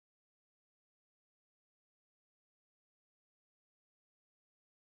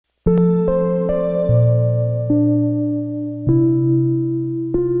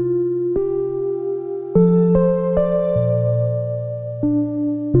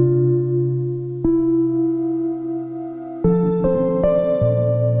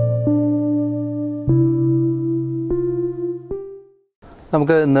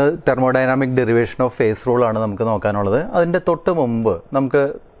നമുക്ക് ഇന്ന് thermodynamic derivation of phase rule ആണ് നമുക്ക് നോക്കാനുള്ളത്. അതിൻ്റെ തൊട്ട് മുമ്പ് നമുക്ക്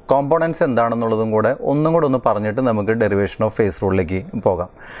കോമ്പോണൻസ് എന്താണെന്നുള്ളതും കൂടെ ഒന്ന് പറഞ്ഞിട്ട് നമുക്ക് ഡെറിവേഷൻ ഓഫ് ഫേസ് റൂളിലേക്ക്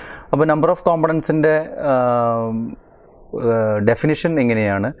പോകാം. അപ്പോൾ നമ്പർ ഓഫ് കോമ്പോണൻസിൻ്റെ ഡെഫിനിഷൻ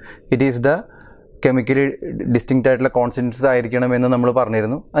എങ്ങനെയാണ്? It is the chemically distinct ആയിട്ടുള്ള കോൺസ്റ്റൻറ്റ്സ് ആയിരിക്കണമെന്ന് നമ്മൾ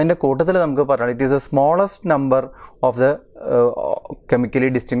പറഞ്ഞിരുന്നു. അതിൻ്റെ കൂട്ടത്തിൽ നമുക്ക് പറയാം it is the smallest number of the chemically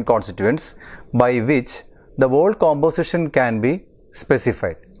distinct കോൺസ്റ്റിറ്റ്യൂവൻറ്റ്സ് by which the wall composition can be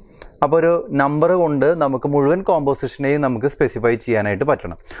specified. അപ്പോൾ ഒരു നമ്പർ കൊണ്ട് നമുക്ക് മുഴുവൻ കോമ്പോസിഷനെയും നമുക്ക് സ്പെസിഫൈ ചെയ്യാനായിട്ട്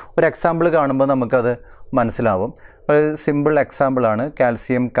പറ്റണം. ഒരു എക്സാമ്പിൾ കാണുമ്പോൾ നമുക്കത് മനസ്സിലാവും. ഒരു സിമ്പിൾ എക്സാമ്പിളാണ്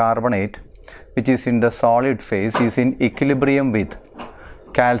calcium carbonate which is in the solid face is in equilibrium with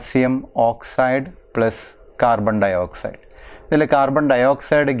calcium oxide plus carbon dioxide. ഇതിൽ carbon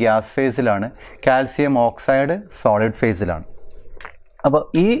dioxide gas ഫേസിലാണ്, calcium oxide solid ഫേസിലാണ്. അപ്പോൾ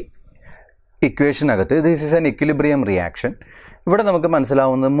ഈ ഇക്വേഷനകത്ത് this is an equilibrium reaction. ഇവിടെ നമുക്ക്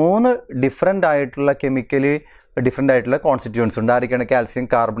മനസ്സിലാവുന്നത് 3 ഡിഫറെൻ്റ് ആയിട്ടുള്ള കെമിക്കലി ഡിഫറെൻ്റ് ആയിട്ടുള്ള constituents ഉണ്ട്. ആരൊക്കെയാണ്? Calcium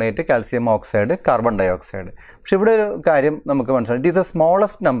carbonate, calcium oxide, carbon dioxide. പക്ഷേ ഇവിടെ ഒരു കാര്യം നമുക്ക് മനസ്സിലാവും, it is the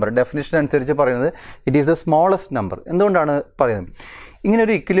smallest number. Definition അനുസരിച്ച് പറയുന്നത് it is the smallest number. എന്തുകൊണ്ടാണ് പറയുന്നത്? ഇങ്ങനെ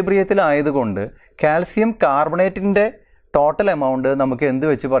ഒരു ഇക്വിലിബ്രിയത്തിലായതുകൊണ്ട് കാൽസ്യം കാർബണേറ്റിൻ്റെ ടോട്ടൽ എമൗണ്ട് നമുക്ക് എന്ത്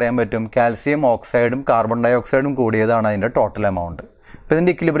വെച്ച് പറയാൻ പറ്റും? കാൽസ്യം ഓക്സൈഡും കാർബൺ ഡയോക്സൈഡും കൂടിയതാണ് അതിൻ്റെ ടോട്ടൽ എമൗണ്ട്. ഇപ്പോൾ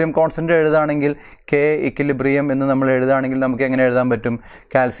ഇതിൻ്റെ ഇക്വിലിബ്രിയം കോൺസ്റ്റൻറ്റ് എഴുതുകയാണെങ്കിൽ കെ ഇക്വിലിബ്രിയം എന്ന് നമ്മൾ എഴുതുകയാണെങ്കിൽ നമുക്ക് എങ്ങനെ എഴുതാൻ പറ്റും?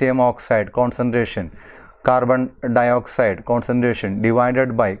 Calcium oxide concentration carbon dioxide concentration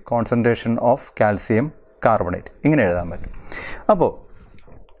divided by concentration of calcium carbonate, ഇങ്ങനെ എഴുതാൻ പറ്റും. അപ്പോൾ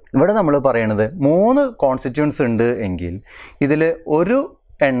ഇവിടെ നമ്മൾ പറയണത് 3 കോൺസ്റ്റിറ്റ്യൂവൻസ് ഉണ്ട് എങ്കിൽ ഇതിൽ ഒരു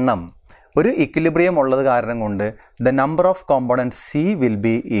എണ്ണം ഒരു ഇക്വിലിബ്രിയം ഉള്ളത് കാരണം കൊണ്ട് the number of component C will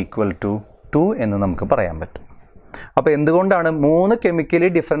be equal to 2 എന്ന് നമുക്ക് പറയാൻ പറ്റും. അപ്പോൾ എന്തുകൊണ്ടാണ് 3 കെമിക്കലി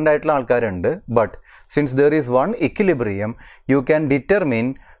ഡിഫറെൻ്റ് ആയിട്ടുള്ള ആൾക്കാരുണ്ട്, but since there is 1 equilibrium you can determine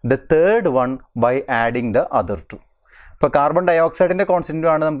the third one by adding the other 2. ഇപ്പോൾ കാർബൺ ഡയോക്സൈഡിൻ്റെ കോൺസ്റ്റൻറ്റ്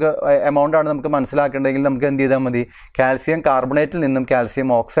ആണ് നമുക്ക് എമൗണ്ട് ആണ് നമുക്ക് മനസ്സിലാക്കേണ്ടതെങ്കിൽ നമുക്ക് എന്ത് ചെയ്താൽ മതി? കാൽസ്യം കാർബണേറ്റിൽ നിന്നും കാൽസ്യം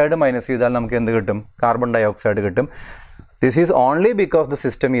ഓക്സൈഡ് മൈനസ് ചെയ്താൽ നമുക്ക് എന്ത് കിട്ടും? കാർബൺ ഡയോക്സൈഡ് കിട്ടും. This is only because the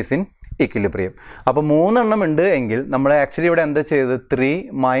system is in equilibrium. അപ്പോൾ 3 എണ്ണം ഉണ്ട് എങ്കിൽ നമ്മൾ ആക്ച്വലി ഇവിടെ എന്താ ചെയ്തത്? 3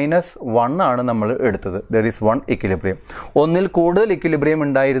 - 1 ആണ് നമ്മൾ എടുത്തത്. There is 1 equilibrium. ഒന്നിൽ കൂടുതൽ ഇക്വിലിബ്രിയം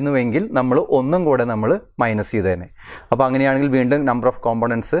ഉണ്ടായിരുന്നുവെങ്കിൽ നമ്മൾ ഒന്നും കൂടെ നമ്മൾ മൈനസ് ചെയ്തേനെ. അപ്പോൾ അങ്ങനെയാണെങ്കിൽ വീണ്ടും നമ്പർ ഓഫ്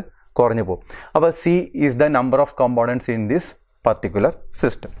കോമ്പോണൻസ് കുറഞ്ഞു പോകും. അപ്പോൾ C is the number of components in this particular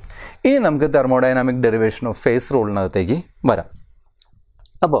system. ഇനി നമുക്ക് തെർമോഡൈനാമിക് ഡെറിവേഷൻ ഓഫ് ഫേസ് റൂളിനകത്തേക്ക് വരാം.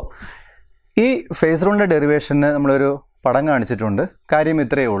 അപ്പോൾ ഈ ഫേസ് റൂളിൻ്റെ ഡെറിവേഷന് നമ്മളൊരു പടം കാണിച്ചിട്ടുണ്ട്. കാര്യം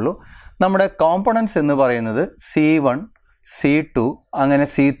ഇത്രയേ ഉള്ളൂ. നമ്മുടെ കോമ്പോണൻസ് എന്ന് പറയുന്നത് C1 C2 അങ്ങനെ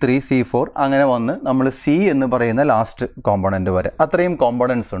C3 C4 അങ്ങനെ വന്ന് നമ്മൾ C എന്ന് പറയുന്ന ലാസ്റ്റ് കോമ്പോണൻറ്റ് വരെ അത്രയും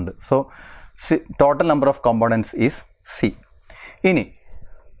കോമ്പോണൻസ് ഉണ്ട്. So total number of components is C. ഇനി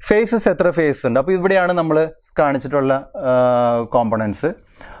ഫേസസ് എത്ര ഫേസസ് ഉണ്ട്? അപ്പോൾ ഇവിടെയാണ് നമ്മൾ കാണിച്ചിട്ടുള്ള കോമ്പോണൻസ്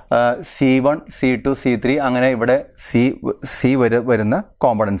C1 C2 C3 അങ്ങനെ ഇവിടെ C വരുന്ന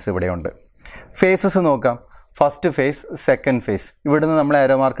കോമ്പോണൻസ് ഇവിടെയുണ്ട്. ഫേസസ് നോക്കാം. First phase, second phase. ഇവിടുന്ന് നമ്മൾ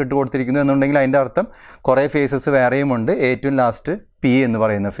ആരോ മാർക്ക് ഇട്ട് കൊടുത്തിരിക്കുന്നു എന്നുണ്ടെങ്കിൽ അതിൻ്റെ അർത്ഥം കുറേ ഫേസസ് വേറെയും ഉണ്ട്. ഏറ്റവും ലാസ്റ്റ് P എന്ന്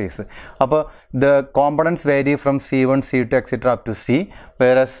പറയുന്ന ഫേസ്. അപ്പോൾ the components vary from C1 C2 etcetera up to C,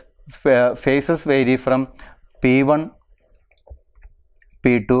 whereas faces vary from P1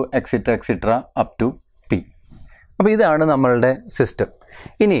 P2 etcetera up to P. അപ്പോൾ ഇതാണ് നമ്മളുടെ സിസ്റ്റം.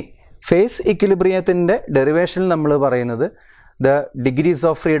 ഇനി ഫേസ് ഇക്വിലിബ്രിയത്തിൻ്റെ ഡെറിവേഷനിൽ നമ്മൾ പറയുന്നത് ദ ഡിഗ്രീസ്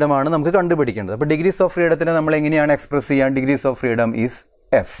ഓഫ് ഫ്രീഡം ആണ് നമുക്ക് കണ്ടുപിടിക്കേണ്ടത്. അപ്പോൾ ഡിഗ്രീസ് ഓഫ് ഫ്രീഡത്തിനെ നമ്മൾ എങ്ങനെയാണ് എക്സ്പ്രസ് ചെയ്യുക? Degrees of freedom is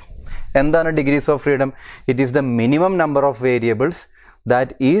F. എന്താണ് degrees of freedom? It is the minimum number of variables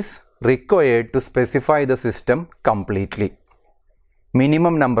that is required to specify the system completely.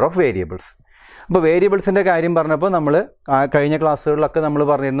 Minimum number of variables. അപ്പോൾ വേരിയബിൾസിൻ്റെ കാര്യം പറഞ്ഞപ്പോൾ നമ്മൾ കഴിഞ്ഞ ക്ലാസ്സുകളിലൊക്കെ നമ്മൾ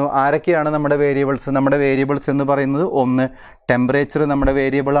പറഞ്ഞിരുന്നു ആരൊക്കെയാണ് നമ്മുടെ വേരിയബിൾസ്. നമ്മുടെ വേരിയബിൾസ് എന്ന് പറയുന്നത് ഒന്ന് ടെമ്പറേച്ചർ നമ്മുടെ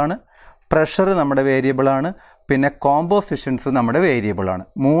വേരിയബിളാണ്, പ്രഷർ നമ്മുടെ വേരിയബിളാണ്, പിന്നെ കോമ്പോസിഷൻസ് നമ്മുടെ വേരിയബിളാണ്.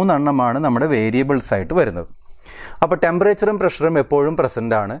 3 എണ്ണമാണ് നമ്മുടെ വേരിയബിൾസ് ആയിട്ട് വരുന്നത്. അപ്പോൾ ടെമ്പറേച്ചറും പ്രഷറും എപ്പോഴും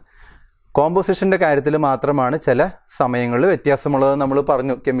പ്രസൻ്റ് ആണ്. കോമ്പോസിഷൻ്റെ കാര്യത്തിൽ മാത്രമാണ് ചില സമയങ്ങളിൽ വ്യത്യാസമുള്ളത് നമ്മൾ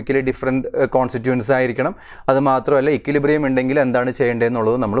പറഞ്ഞു. കെമിക്കലി ഡിഫറെൻറ്റ് കോൺസ്റ്റിറ്റ്യൂവൻസ് ആയിരിക്കണം. അത് മാത്രമല്ല ഇക്വിലിബ്രിയം ഉണ്ടെങ്കിൽ എന്താണ്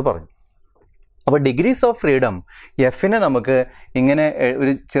ചെയ്യേണ്ടതെന്നുള്ളത് നമ്മൾ പറഞ്ഞു. അപ്പോൾ ഡിഗ്രീസ് ഓഫ് ഫ്രീഡം എഫിനെ നമുക്ക് ഇങ്ങനെ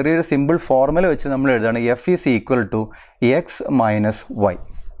ഒരു ചെറിയൊരു സിമ്പിൾ ഫോർമുല വെച്ച് നമ്മൾ എഴുതുകയാണ്. F is equal to X - Y.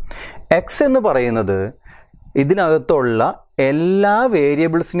 X എന്ന് പറയുന്നത് ഇതിനകത്തുള്ള എല്ലാ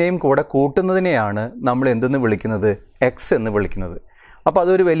വേരിയബിൾസിനെയും കൂടെ കൂട്ടുന്നതിനെയാണ് നമ്മൾ എന്തെന്ന് വിളിക്കുന്നത്? എക്സ് എന്ന് വിളിക്കുന്നത്. അപ്പോൾ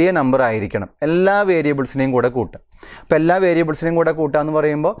അതൊരു വലിയ നമ്പർ ആയിരിക്കണം. എല്ലാ വേരിയബിൾസിനെയും കൂടെ കൂട്ടുക. അപ്പോൾ എല്ലാ വേരിയബിൾസിനെയും കൂടെ കൂട്ടുക എന്ന്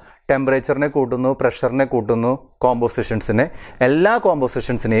പറയുമ്പോൾ ടെമ്പറേച്ചറിനെ കൂട്ടുന്നു, പ്രഷറിനെ കൂട്ടുന്നു, കോമ്പോസിഷൻസിനെ എല്ലാ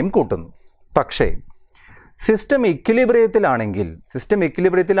കോമ്പോസിഷൻസിനെയും കൂട്ടുന്നു. പക്ഷേ സിസ്റ്റം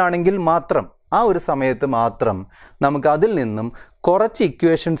ഇക്വിലിബ്രിയത്തിലാണെങ്കിൽ മാത്രം ആ ഒരു സമയത്ത് മാത്രം നമുക്ക് അതിൽ നിന്നും കുറച്ച്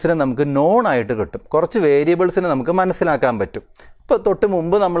ഇക്വേഷൻസിനെ നമുക്ക് നോൺ ആയിട്ട് കിട്ടും, കുറച്ച് വേരിയബിൾസിനെ നമുക്ക് മനസ്സിലാക്കാൻ പറ്റും. ഇപ്പോൾ തൊട്ട്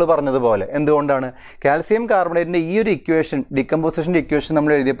മുമ്പ് നമ്മൾ പറഞ്ഞതുപോലെ എന്തുകൊണ്ടാണ് കാൽസ്യം കാർബണേറ്റിൻ്റെ ഈ ഒരു ഇക്വേഷൻ, ഡിക്കമ്പോസിഷൻ്റെ ഇക്വേഷൻ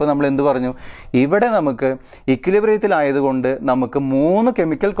നമ്മൾ എഴുതിയപ്പോൾ നമ്മൾ എന്ത് പറഞ്ഞു? ഇവിടെ നമുക്ക് ഇക്വിലിബ്രിയത്തിലായതുകൊണ്ട് നമുക്ക് 3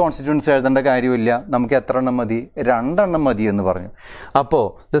 കെമിക്കൽ കോൺസ്റ്റിറ്റ്യൂവൻസ് എഴുതേണ്ട കാര്യമില്ല, നമുക്ക് എത്ര എണ്ണം മതി? 2 എണ്ണം മതി എന്ന് പറഞ്ഞു. അപ്പോൾ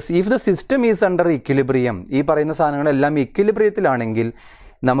if the system is under equilibrium, ഈ പറയുന്ന സാധനങ്ങളെല്ലാം ഇക്വിലിബ്രിയത്തിലാണെങ്കിൽ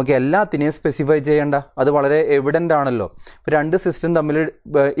നമുക്ക് എല്ലാത്തിനെയും സ്പെസിഫൈ ചെയ്യേണ്ട, അത് വളരെ എവിഡൻ്റ് ആണല്ലോ. 2 സിസ്റ്റം തമ്മിൽ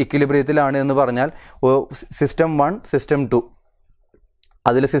ഇക്വിലിബ്രിയത്തിലാണ് എന്ന് പറഞ്ഞാൽ സിസ്റ്റം 1 സിസ്റ്റം 2,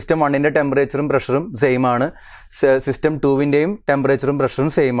 അതിൽ സിസ്റ്റം 1ൻ്റെ ടെമ്പറേച്ചറും പ്രഷറും സെയിം ആണ്, സിസ്റ്റം 2വിൻ്റെയും ടെമ്പറേച്ചറും പ്രഷറും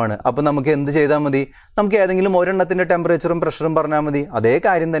സെയിം ആണ്. അപ്പോൾ നമുക്ക് എന്ത് ചെയ്താൽ മതി? നമുക്ക് ഏതെങ്കിലും ഒരെണ്ണത്തിൻ്റെ ടെമ്പറേച്ചറും പ്രഷറും പറഞ്ഞാൽ മതി. അതേ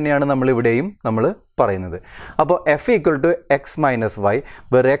കാര്യം തന്നെയാണ് നമ്മൾ ഇവിടെയും നമ്മൾ പറയുന്നത്. അപ്പോൾ F = x - y,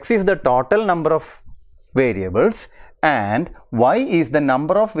 where x is the total number of variables and y is the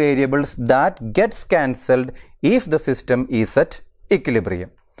number of variables that gets cancelled if the system is at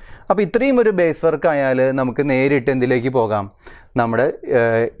equilibrium. അപ്പോൾ ഇത്രയും ഒരു ബേസ് വർക്ക് ആയാൽ നമുക്ക് നേരിട്ട് എന്തിലേക്ക് പോകാം? നമ്മുടെ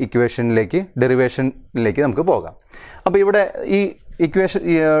ഇക്വേഷനിലേക്ക്, ഡെറിവേഷനിലേക്ക് നമുക്ക് പോകാം. അപ്പോൾ ഇവിടെ ഈ ഇക്വേഷൻ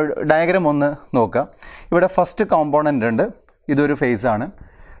ഡയഗ്രാം ഒന്ന് നോക്കാം. ഇവിടെ ഫസ്റ്റ് കോമ്പോണൻ്റ് ഉണ്ട്, ഇതൊരു ഫേസ് ആണ്.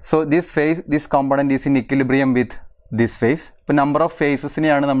 So this component is in equilibrium with this face. ഇപ്പോൾ നമ്പർ ഓഫ്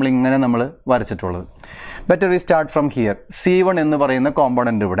ഫേസസിനെയാണ് നമ്മൾ വരച്ചിട്ടുള്ളത്. Better we start from here. C1 എന്ന് പറയുന്ന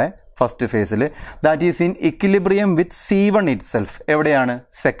കോമ്പോണൻ്റ് ഇവിടെ ഫസ്റ്റ് ഫേസിൽ, that is in equilibrium with C1 it self. എവിടെയാണ്?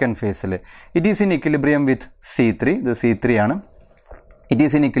 സെക്കൻഡ് ഫേസിൽ. It is in equilibrium with C3. ഇത് C3 ആണ്. It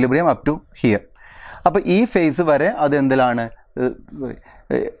is in equilibrium up to here. അപ്പോൾ ഈ ഫേസ് വരെ അത് എന്തിലാണ്?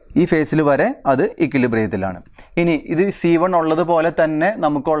 ഈ ഫേസിൽ വരെ അത് ഇക്വിലിബ്രിയത്തിലാണ്. ഇനി ഇത് C1 ഉള്ളതുപോലെ തന്നെ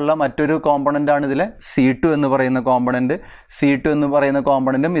നമുക്കുള്ള മറ്റൊരു കോമ്പോണൻ്റ് ആണ് ഇതിലെ C2 എന്ന് പറയുന്ന കോമ്പോണൻ്റ്. C2 എന്ന് പറയുന്ന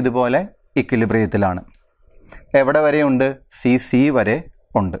കോമ്പോണൻറ്റും ഇതുപോലെ ഇക്വിലിബ്രിയത്തിലാണ്. എവിടെ വരെയുണ്ട്? CC വരെ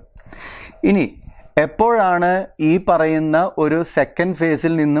ഉണ്ട്. ഇനി എപ്പോഴാണ് ഈ പറയുന്ന ഒരു സെക്കൻഡ്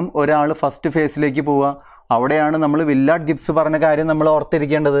ഫേസിൽ നിന്നും ഒരാൾ ഫസ്റ്റ് ഫേസിലേക്ക് പോവുക? അവിടെയാണ് നമ്മൾ വില്ലാർഡ് ഗിബ്സ് പറഞ്ഞ കാര്യം നമ്മൾ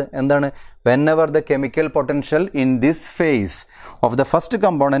ഓർത്തിരിക്കേണ്ടത്. എന്താണ്? whenever the chemical potential in this phase of the first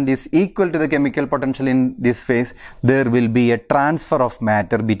component is equal to the chemical potential in this phase, there will be a transfer of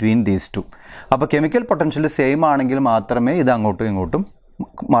matter between these two. അപ്പോൾ chemical potential same ആണെങ്കിൽ മാത്രമേ ഇത് അങ്ങോട്ടും ഇങ്ങോട്ടും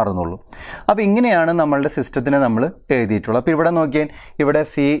മാറുന്നുള്ളൂ. അപ്പോൾ ഇങ്ങനെയാണ് നമ്മളുടെ സിസ്റ്റത്തിനെ നമ്മൾ എഴുതിയിട്ടുള്ളത്. അപ്പോൾ ഇവിടെ നോക്കിയാൽ ഇവിടെ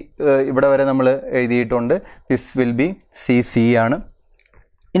ഇവിടെ വരെ നമ്മൾ എഴുതിയിട്ടുണ്ട്. ദിസ് വിൽ ബി CC ആണ്.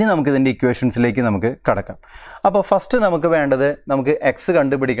 ഇനി നമുക്കിതിൻ്റെ ഇക്വേഷൻസിലേക്ക് നമുക്ക് കടക്കാം. അപ്പോൾ ഫസ്റ്റ് നമുക്ക് വേണ്ടത്, നമുക്ക് എക്സ്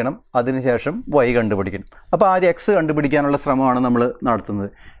കണ്ടുപിടിക്കണം, അതിനുശേഷം വൈ കണ്ടുപിടിക്കണം. അപ്പോൾ ആദ്യം എക്സ് കണ്ടുപിടിക്കാനുള്ള ശ്രമമാണ് നമ്മൾ നടത്തുന്നത്.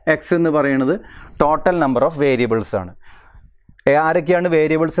 എക്സ് എന്ന് പറയുന്നത് ടോട്ടൽ നമ്പർ ഓഫ് വേരിയബിൾസ് ആണ്. ആരൊക്കെയാണ്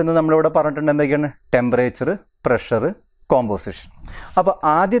വേരിയബിൾസ് എന്ന് നമ്മളിവിടെ പറഞ്ഞിട്ടുണ്ട്? എന്തൊക്കെയാണ്? Temperature, pressure, composition. അപ്പോൾ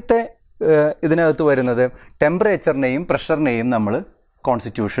ആദ്യത്തെ ഇതിനകത്ത് വരുന്നത് ടെമ്പറേച്ചറിനെയും പ്രഷറിനെയും നമ്മൾ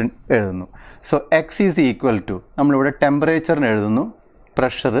കോൺസ്റ്റിറ്റ്യൂഷൻ എഴുതുന്നു. So X is equal to, നമ്മളിവിടെ ടെമ്പറേച്ചറിന് എഴുതുന്നു,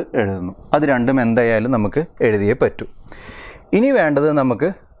 പ്രഷർ എഴുതുന്നു. അത് രണ്ടും എന്തായാലും നമുക്ക് എഴുതിയേ പറ്റൂ. ഇനി വേണ്ടത് നമുക്ക്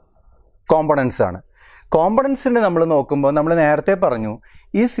കോമ്പണൻസ് ആണ്. കോമ്പണൻസിന് നമ്മൾ നോക്കുമ്പോൾ നമ്മൾ നേരത്തെ പറഞ്ഞു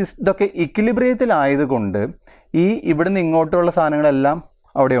ഇതൊക്കെ ഇക്വിലിബ്രിയത്തിലായതുകൊണ്ട് ഈ ഇവിടുന്ന് ഇങ്ങോട്ടുള്ള സാധനങ്ങളെല്ലാം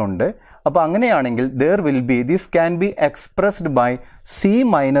അവിടെ ഉണ്ട്. അപ്പോൾ അങ്ങനെയാണെങ്കിൽ this can be expressed by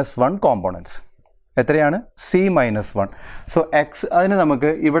C-1 components. എത്രയാണ്? C-1. സോ എക്സ്, അതിന് നമുക്ക്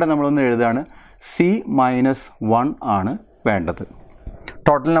ഇവിടെ നമ്മളൊന്ന് എഴുതാണ് C-1 ആണ് വേണ്ടത്.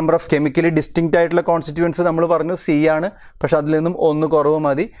 Total number of chemically distinct ആയിട്ടുള്ള കോൺസ്റ്റിറ്റ്യൂവൻസ് നമ്മൾ പറഞ്ഞു C ആണ്, പക്ഷെ അതിൽ നിന്നും 1 കുറവ്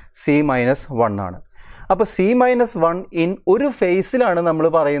മതി, C-1 ആണ്. അപ്പോൾ C-1 ഇൻ ഒരു ഫേസിലാണ് നമ്മൾ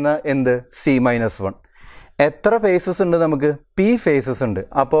പറയുന്ന എന്ത്? C-1. എത്ര ഫേസസ് ഉണ്ട്? നമുക്ക് P ഫേസസ് ഉണ്ട്.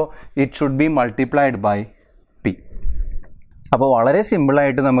 അപ്പോൾ it should be multiplied by P. അപ്പോൾ വളരെ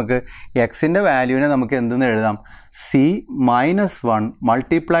സിമ്പിളായിട്ട് നമുക്ക് എക്സിൻ്റെ വാല്യൂവിനെ നമുക്ക് എന്തെന്ന് എഴുതാം? C-1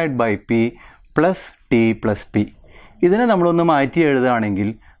 multiplied by P plus T plus P. ഇതിനെ നമ്മളൊന്ന് മാറ്റി എഴുതുകയാണെങ്കിൽ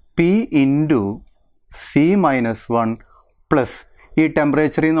P ഇൻറ്റു C-1 പ്ലസ് ഈ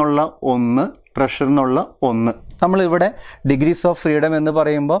ടെമ്പറേച്ചറിൽ നിന്നുള്ള 1, പ്രഷറിൽ നിന്നുള്ള 1. നമ്മളിവിടെ ഡിഗ്രീസ് ഓഫ് ഫ്രീഡം എന്ന്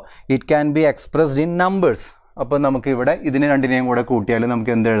പറയുമ്പോൾ it can be expressed in numbers. അപ്പോൾ നമുക്കിവിടെ ഇതിനെ രണ്ടിനെയും കൂടെ കൂട്ടിയാൽ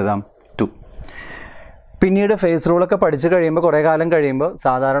നമുക്ക് എന്ത് എഴുതാം? 2. പിന്നീട് ഫേസ് റൂളൊക്കെ പഠിച്ചു കഴിയുമ്പോൾ, കുറേ കാലം കഴിയുമ്പോൾ,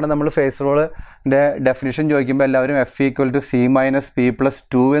 സാധാരണ നമ്മൾ ഫേസ് റൂളിൻ്റെ ഡെഫിനിഷൻ ചോദിക്കുമ്പോൾ എല്ലാവരും F =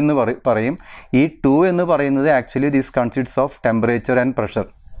 C-P+2 എന്ന് പറയും. ഈ 2 എന്ന് പറയുന്നത് actually this consists of temperature and pressure.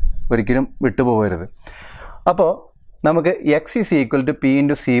 ഒരിക്കലും വിട്ടുപോകരുത്. അപ്പോൾ നമുക്ക് X is equal to P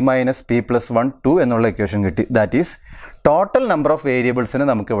into C-P+1 2 എന്നുള്ള ഇക്വേഷൻ കിട്ടി. That is total number of വേരിയബിൾസിന്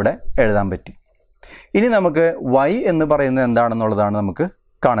നമുക്കിവിടെ എഴുതാൻ പറ്റി. ഇനി നമുക്ക് y എന്ന് പറയുന്നത് എന്താണെന്നുള്ളതാണ് നമുക്ക്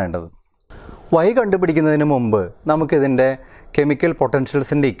കാണേണ്ടത്. y കണ്ടുപിടിക്കുന്നതിന് മുമ്പ് നമുക്കിതിൻ്റെ കെമിക്കൽ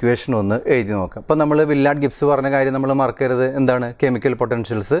പൊട്ടൻഷ്യൽസിൻ്റെ ഇക്വേഷൻ ഒന്ന് എഴുതി നോക്കാം. അപ്പോൾ നമ്മൾ വില്ലാർഡ് ഗിബ്സ് പറഞ്ഞ കാര്യം നമ്മൾ മറക്കരുത്. എന്താണ്? കെമിക്കൽ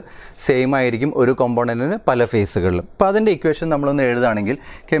പൊട്ടൻഷ്യൽസ് സെയിം ആയിരിക്കും ഒരു കോമ്പോണൻറ്റിന് പല ഫേസുകളിലും. അപ്പോൾ അതിൻ്റെ ഇക്വേഷൻ നമ്മളൊന്ന് എഴുതുകയാണെങ്കിൽ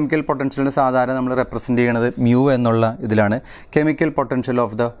കെമിക്കൽ പൊട്ടൻഷ്യലിന് സാധാരണ നമ്മൾ റെപ്രസെൻറ്റ് ചെയ്യുന്നത് മ്യൂ എന്നുള്ള ഇതിലാണ്. Chemical potential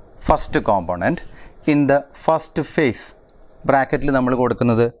of the first component in the first phase, ബ്രാക്കറ്റിൽ നമ്മൾ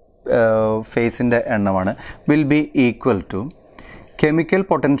കൊടുക്കുന്നത് ഫേസിൻ്റെ എണ്ണമാണ്, will be equal to chemical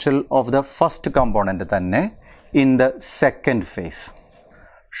potential of the first component തന്നെ in the second phase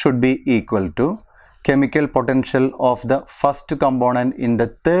should be equal to chemical potential of the first component in the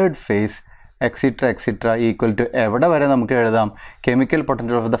third phase extra equal to എവിടെ വരെ നമുക്ക് എഴുതാം? Chemical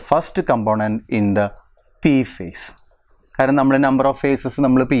potential of the first component in the P face. കാരണം നമ്മൾ number of faces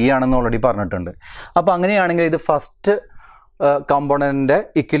നമ്മൾ P ആണെന്ന് already പറഞ്ഞിട്ടുണ്ട്. അപ്പോൾ അങ്ങനെയാണെങ്കിൽ ഇത് ഫസ്റ്റ് കോമ്പോണൻറ്റിൻ്റെ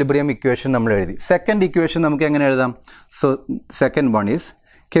ഇക്വിലിബ്രിയം ഇക്വേഷൻ നമ്മൾ എഴുതി. സെക്കൻഡ് ഇക്വേഷൻ നമുക്ക് എങ്ങനെ എഴുതാം? So second one is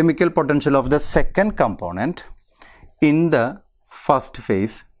chemical potential of the second component in the first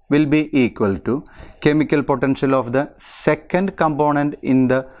phase will be equal to chemical potential of the second component in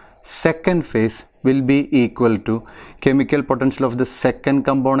the second phase will be equal to chemical potential of the second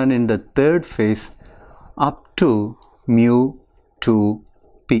component in the third phase up to mu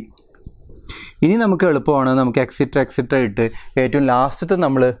 2p. ഇനി നമുക്ക് എളുപ്പമാണ്, നമുക്ക് extra ഇട്ട് ഏറ്റവും ലാസ്റ്റത്തെ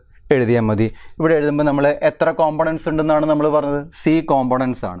നമ്മൾ എഴുതിയാൽ മതി. ഇവിടെ എഴുതുമ്പോൾ നമ്മൾ എത്ര കോമ്പോണൻസ് ഉണ്ടെന്നാണ് നമ്മൾ പറഞ്ഞത്? സി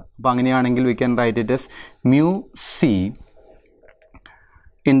കോമ്പോണൻസ് ആണ്. അപ്പോൾ അങ്ങനെയാണെങ്കിൽ we can write it S mu C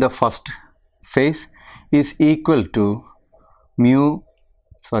in the first phase is equal to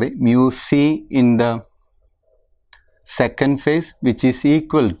mu c in the second phase, which is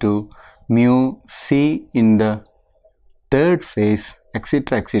equal to mu c in the third phase,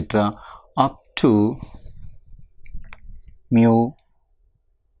 etc. up to mu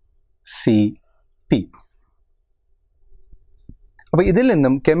c p. അപ്പോൾ ഇതിൽ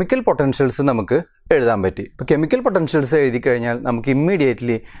നിന്നും chemical potentials നമുക്ക് എഴുതാൻ പറ്റി. ഇപ്പോൾ chemical potentials എഴുതി കഴിഞ്ഞാൽ നമുക്ക്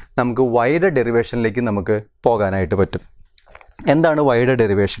ഇമ്മീഡിയറ്റ്ലി നമുക്ക് വൈയുടെ ഡെറിവേഷനിലേക്ക് നമുക്ക് പോകാനായിട്ട് പറ്റും. എന്താണ് വൈയുടെ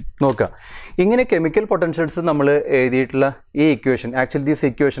ഡെറിവേഷൻ നോക്കുക. ഇങ്ങനെ കെമിക്കൽ പൊട്ടൻഷ്യൽസ് നമ്മൾ എഴുതിയിട്ടുള്ള ഈ equation, actually this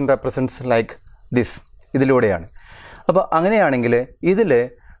equation represents like this, ഇതിലൂടെയാണ്. അപ്പോൾ അങ്ങനെയാണെങ്കിൽ ഇതിൽ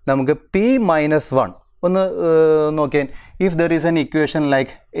നമുക്ക് P-1 ഒന്ന് നോക്കിയാൽ, if there is N equation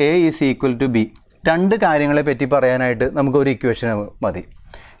like A is equal to B, രണ്ട് കാര്യങ്ങളെ പറ്റി പറയാനായിട്ട് നമുക്കൊരു ഇക്വേഷൻ മതി.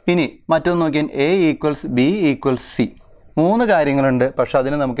 ഇനി മറ്റൊന്ന് നോക്കിയാൽ A equals B equals C, മൂന്ന് കാര്യങ്ങളുണ്ട്. പക്ഷെ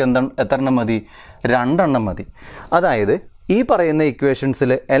അതിന് നമുക്ക് എത്ര എണ്ണം മതി? രണ്ടെണ്ണം മതി. അതായത് ഈ പറയുന്ന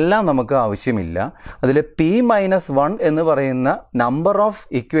ഇക്വേഷൻസിൽ എല്ലാം നമുക്ക് ആവശ്യമില്ല. അതിൽ P-1 എന്ന് പറയുന്ന number of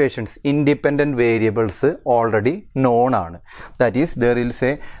equations independent variables already non ആണ്. That is there is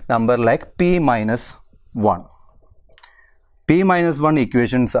A number like P-1. P-1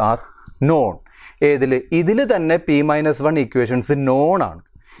 equations R non. ഇതിൽ തന്നെ P-1 ഇക്വേഷൻസ് നോൺ ആണ്.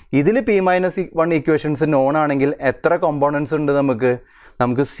 ഇതിൽ P-1 ഇക്വേഷൻസ് നോൺ ആണെങ്കിൽ എത്ര കോമ്പോണൻസ് ഉണ്ട്?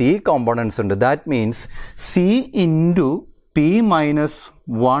 നമുക്ക് C കോമ്പോണൻസ് ഉണ്ട്. That means C into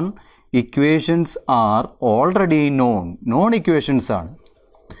P-1 equations are already non equations ആണ്.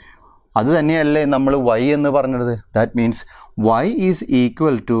 അത് തന്നെയല്ലേ നമ്മൾ Y എന്ന് പറഞ്ഞത്? That means Y is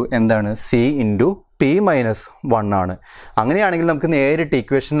equal to എന്താണ്? C ഇൻറ്റു P-1 ആണ്. അങ്ങനെയാണെങ്കിൽ നമുക്ക് നേരിട്ട്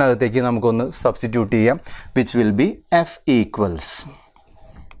ഇക്വേഷനകത്തേക്ക് നമുക്കൊന്ന് സബ്സ്റ്റിറ്റ്യൂട്ട് ചെയ്യാം, which will be F equals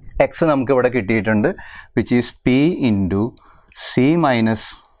X നമുക്ക് ഇവിടെ കിട്ടിയിട്ടുണ്ട്, which is P into C-1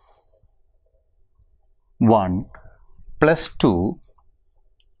 plus 2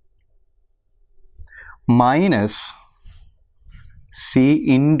 minus C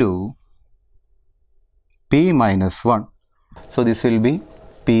into P-1. So this will be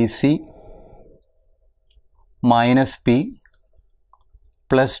PC minus P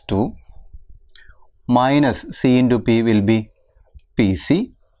plus 2 minus C into P will be PC.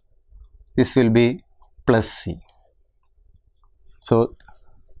 This will be plus C. So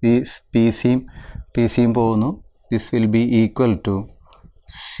this PC പോകുന്നു. This will be equal to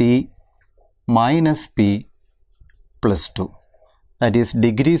C minus P plus 2. That is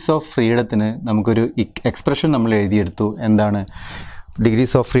degrees of freedom. നമുക്കൊരു expression നമ്മൾ എഴുതിയെടുത്തു. എന്താണ്?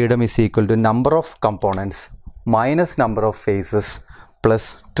 degrees of freedom is equal to number of components minus number of phases plus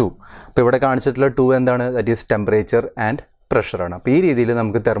 2. അപ്പോൾ ഇവിടെ കാണിച്ചിട്ടുള്ള 2 എന്താണ്? That is temperature and പ്രഷറാണ്. അപ്പോൾ ഈ രീതിയിൽ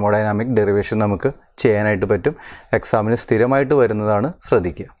നമുക്ക് തെർമോഡൈനാമിക് ഡെറിവേഷൻ നമുക്ക് ചെയ്യാനായിട്ട് പറ്റും. എക്സാമിന് സ്ഥിരമായിട്ട് വരുന്നതാണ്,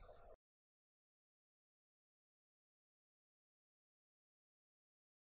 ശ്രദ്ധിക്കുക.